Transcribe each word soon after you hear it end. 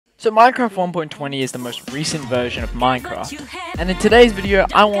So Minecraft 1.20 is the most recent version of Minecraft, and in today's video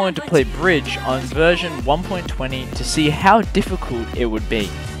I wanted to play Bridge on version 1.20 to see how difficult it would be.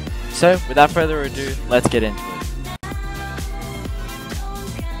 So without further ado, let's get into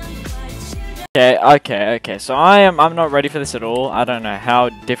it. Okay, so I'm not ready for this at all. I don't know how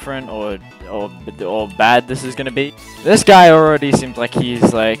different or bad this is gonna be. This guy already seems like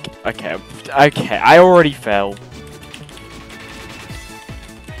he's like, okay, I already fell.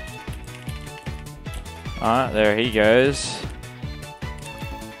 Alright, there he goes.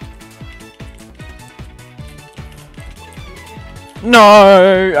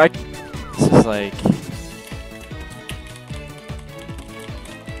 No! This is like...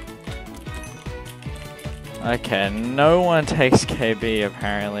 Okay, no one takes KB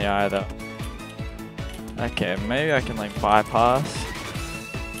apparently either. Okay, maybe I can like bypass.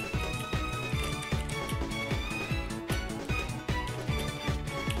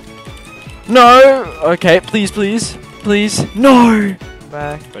 No! Okay, please. No!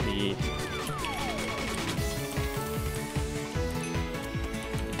 Back, buddy.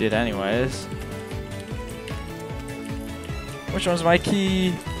 Did anyways. Which one's my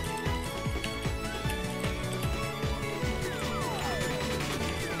key?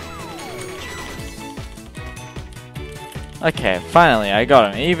 Okay, finally I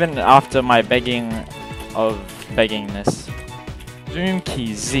got him, even after my beggingness. Zoom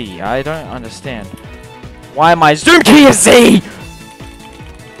key Z, I don't understand. Why my zoom key is Z?!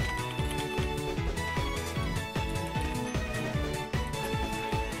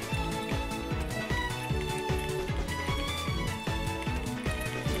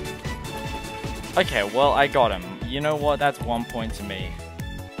 Okay, well I got him. You know what, that's 1 point to me.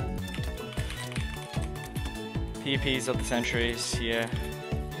 PPs of the centuries here.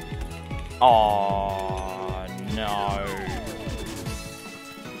 Oh no.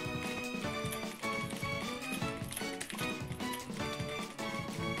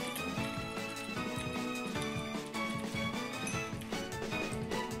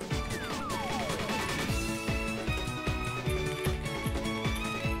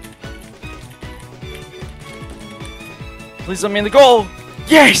 Please let me in the goal!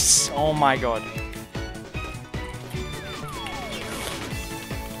 Yes! Oh my god.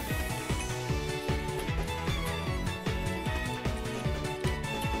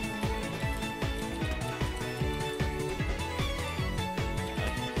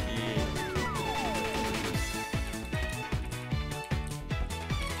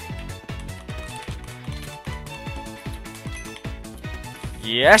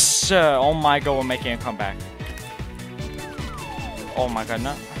 Yes, sir! Oh my god, we're making a comeback. Oh my god,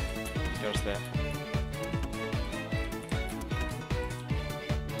 no. Let's go there.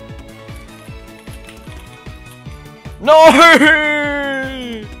 No!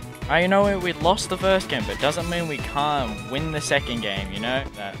 You know what? We lost the first game, but doesn't mean we can't win the second game, you know?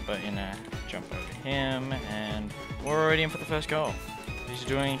 But you know, jump over him, and we're already in for the first goal. He's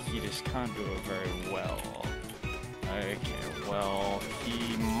doing, he just can't do it very well. Okay, well,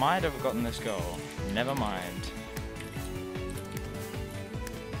 he might have gotten this goal. Never mind.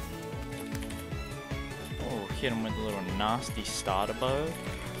 Oh, hit him with a little nasty starter bow.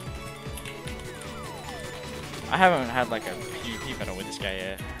 I haven't had like a PvP battle with this guy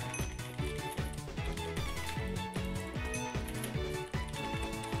yet.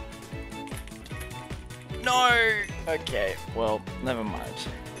 No! Okay, well, never mind.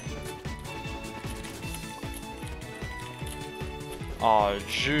 Oh,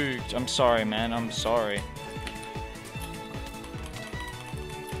 juked. I'm sorry, man. I'm sorry.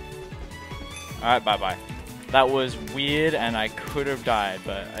 Alright, bye-bye. That was weird, and I could have died,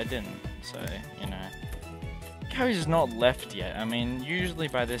 but I didn't. So, you know. Carrie's not left yet. I mean, usually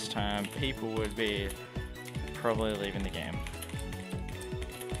by this time, people would be probably leaving the game.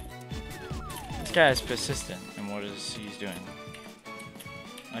 This guy is persistent in what he's doing.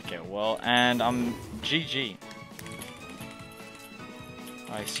 Okay, well, and I'm GG.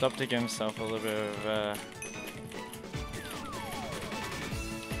 He stopped to give himself a little bit of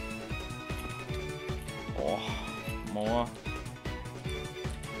oh, more.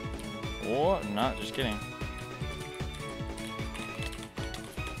 Or not, just kidding.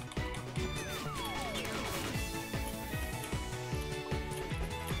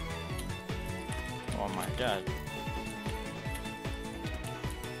 Oh my god.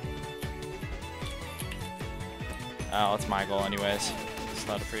 Oh, it's my goal anyways.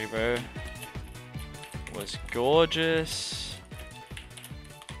 Started pretty bro. Was gorgeous.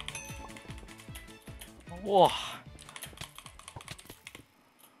 Whoa.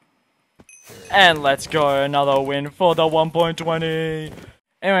 And let's go, another win for the 1.20.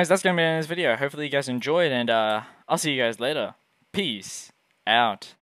 Anyways, that's going to be the end of this video. Hopefully you guys enjoyed, and I'll see you guys later. Peace out.